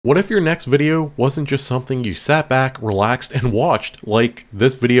What if your next video wasn't just something you sat back, relaxed, and watched, like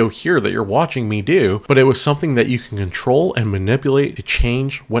this video here that you're watching me do, but it was something that you can control and manipulate to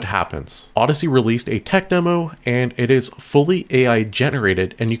change what happens? Odyssey released a tech demo, and it is fully AI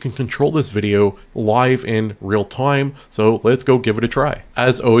generated, and you can control this video live in real time, so let's go give it a try.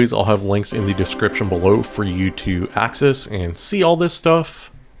 As always, I'll have links in the description below for you to access and see all this stuff.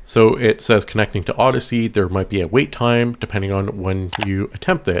 So it says connecting to Odyssey, there might be a wait time depending on when you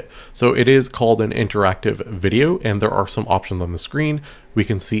attempt it. So it is called an interactive video, and there are some options on the screen. We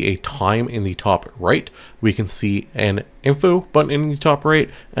can see a time in the top right, we can see an info button in the top right,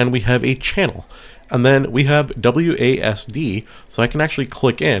 and we have a channel. And then we have WASD, so I can actually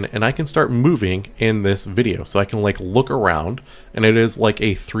click in and I can start moving in this video. So I can like look around, and it is like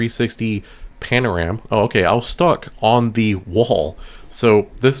a 360 panorama. Oh, okay, I was stuck on the wall. So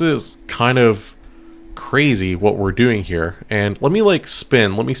this is kind of crazy what we're doing here. And let me like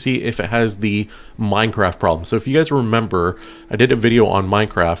spin, let me see if it has the Minecraft problem. So if you guys remember, I did a video on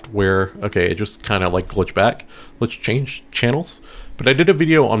Minecraft where, okay, it just kind of like glitched back. Let's change channels. But I did a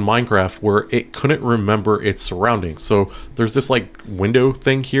video on Minecraft where it couldn't remember its surroundings. So there's this like window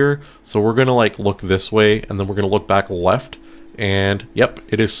thing here. So we're gonna like look this way, and then we're gonna look back left. And yep,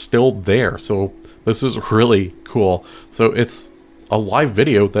 it is still there. So this is really cool. So it's a live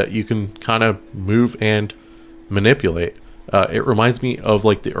video that you can kind of move and manipulate. It reminds me of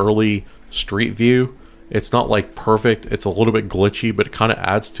like the early Street View. It's not like perfect, it's a little bit glitchy, but it kind of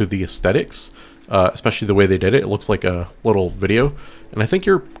adds to the aesthetics, especially the way they did it. It looks like a little video, and I think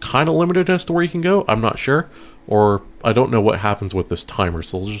you're kind of limited as to where you can go. I'm not sure, or I don't know what happens with this timer,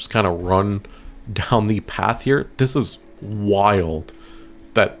 so we'll just kind of run down the path here. This is wild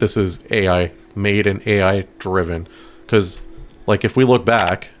that this is AI made and AI driven, because like if we look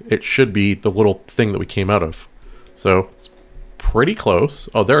back, it should be the little thing that we came out of. So it's pretty close.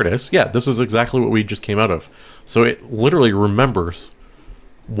 Oh, there it is. Yeah, this is exactly what we just came out of. So it literally remembers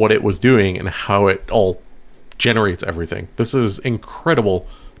what it was doing and how it all generates everything. This is incredible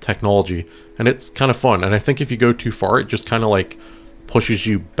technology, and it's kind of fun. And I think if you go too far, it just kind of like pushes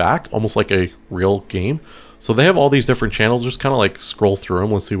you back, almost like a real game. So they have all these different channels. Just kind of like scroll through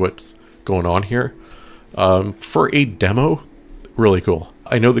them. Let's see what's going on here. For a demo, really cool.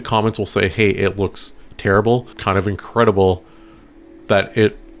 I know the comments will say, hey, it looks terrible. Kind of incredible that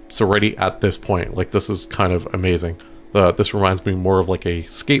it's already at this point. Like, this is kind of amazing. This reminds me more of like a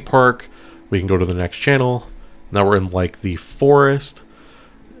skate park. We can go to the next channel. Now we're in like the forest,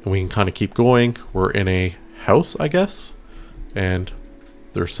 and we can kind of keep going. We're in a house, I guess, and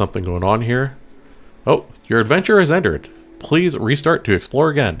there's something going on here. Oh, your adventure has ended. Please restart to explore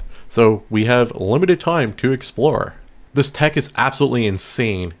again. So we have limited time to explore. This tech is absolutely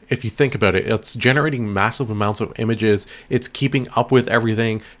insane. If you think about it, it's generating massive amounts of images. It's keeping up with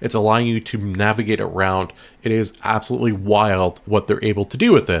everything. It's allowing you to navigate around. It is absolutely wild what they're able to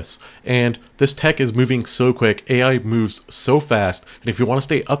do with this. And this tech is moving so quick. AI moves so fast. And if you want to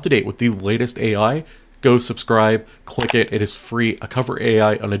stay up to date with the latest AI, go subscribe, click it. It is free. I cover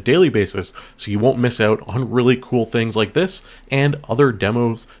AI on a daily basis, so you won't miss out on really cool things like this and other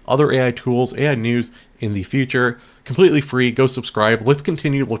demos, other AI tools, AI news in the future. Completely free. Go subscribe. Let's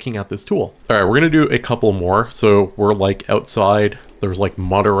continue looking at this tool. All right, we're going to do a couple more. So we're like outside. There's like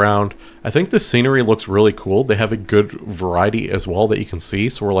mud around. I think the scenery looks really cool. They have a good variety as well that you can see.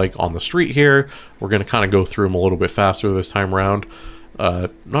 So we're like on the street here. We're going to kind of go through them a little bit faster this time around.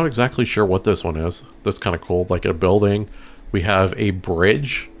 Not exactly sure what this one is. That's kind of cool, like a building. We have a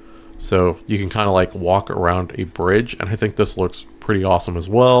bridge, so you can kind of like walk around a bridge, and I think this looks pretty awesome as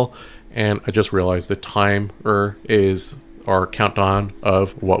well. And I just realized the timer is our countdown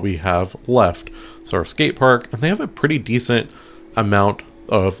of what we have left. So our skate park, and they have a pretty decent amount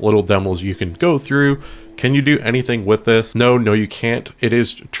of little demos you can go through. Can you do anything with this? No, you can't. It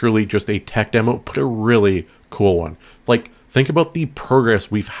is truly just a tech demo, but a really cool one. Like, think about the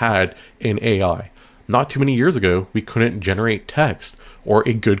progress we've had in AI. Not too many years ago, we couldn't generate text or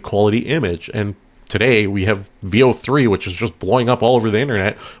a good quality image. And today we have VO3, which is just blowing up all over the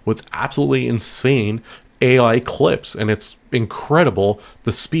internet with absolutely insane AI clips. And it's incredible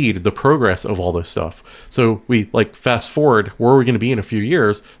the speed, the progress of all this stuff. So we like fast forward, where are we going to be in a few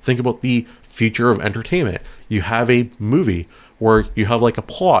years? Think about the future of entertainment. You have a movie where you have like a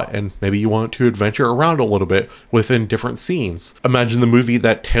plot, and maybe you want to adventure around a little bit within different scenes. Imagine the movie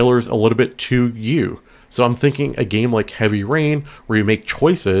that tailors a little bit to you. So I'm thinking a game like Heavy Rain, where you make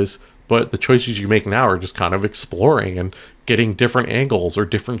choices, but the choices you make now are just kind of exploring and getting different angles or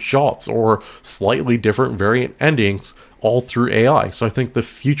different shots or slightly different variant endings all through AI. So I think the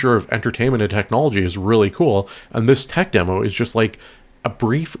future of entertainment and technology is really cool. And this tech demo is just like a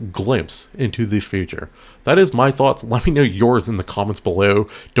brief glimpse into the future. That is my thoughts. Let me know yours in the comments below.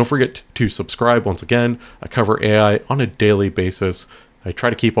 Don't forget to subscribe. Once again, I cover AI on a daily basis. I try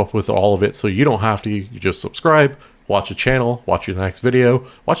to keep up with all of it so you don't have to. You just subscribe, watch the channel, watch the next video,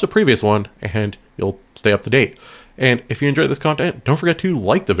 watch the previous one, and you'll stay up to date. And if you enjoy this content, don't forget to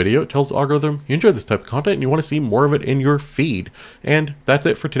like the video. It tells the algorithm you enjoy this type of content and you want to see more of it in your feed. And that's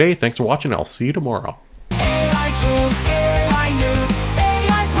it for today. Thanks for watching. I'll see you tomorrow. AI tools, AI news,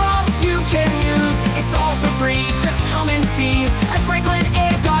 AI prompts you can use. It's all for free. Just come and see at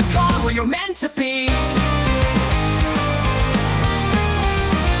franklinai.com where you're meant to be.